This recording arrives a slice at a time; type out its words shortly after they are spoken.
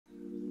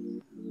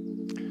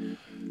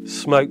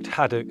Smoked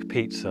haddock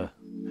pizza.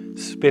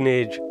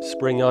 Spinach,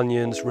 spring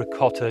onions,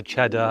 ricotta,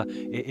 cheddar.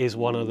 It is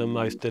one of the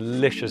most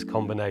delicious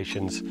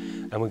combinations,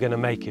 and we're going to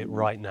make it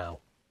right now.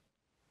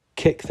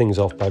 Kick things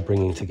off by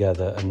bringing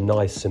together a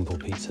nice simple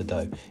pizza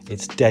dough.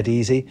 It's dead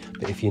easy,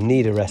 but if you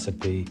need a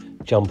recipe,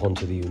 jump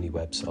onto the Ooni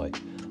website.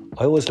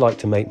 I always like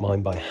to make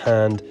mine by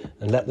hand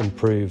and let them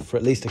prove for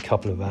at least a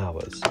couple of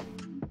hours.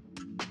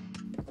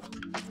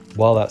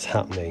 While that's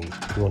happening,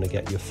 you want to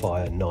get your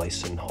fire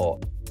nice and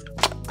hot.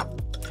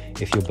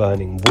 If you're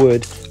burning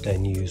wood,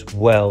 then use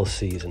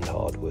well-seasoned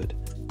hardwood.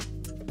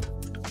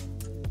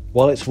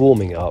 While it's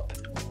warming up,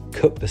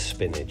 cook the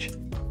spinach.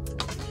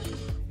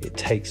 It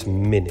takes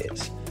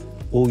minutes.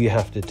 All you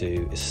have to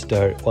do is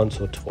stir it once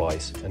or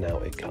twice and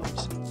out it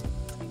comes.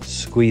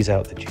 Squeeze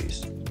out the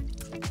juice.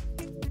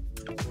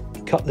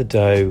 Cut the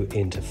dough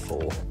into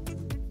 4.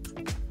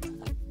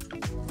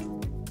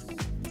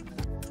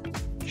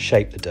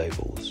 Shape the dough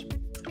balls.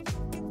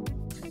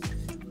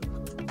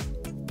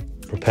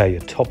 Prepare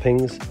your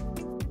toppings.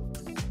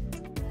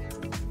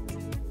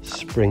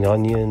 Spring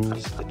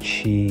onions, the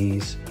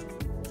cheese,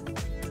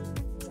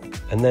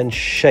 and then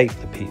shape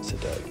the pizza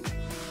dough.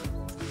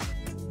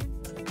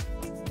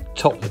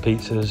 Top the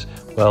pizzas,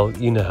 well,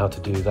 you know how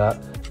to do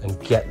that, and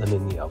get them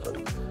in the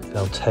oven.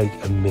 They'll take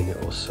a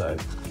minute or so.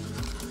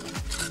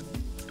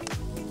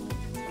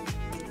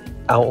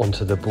 Out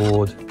onto the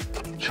board,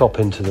 chop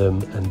into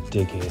them and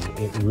dig in.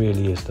 It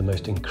really is the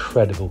most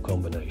incredible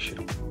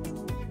combination.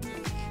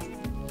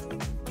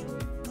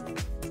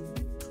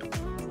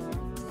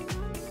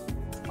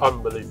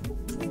 Unbelievable.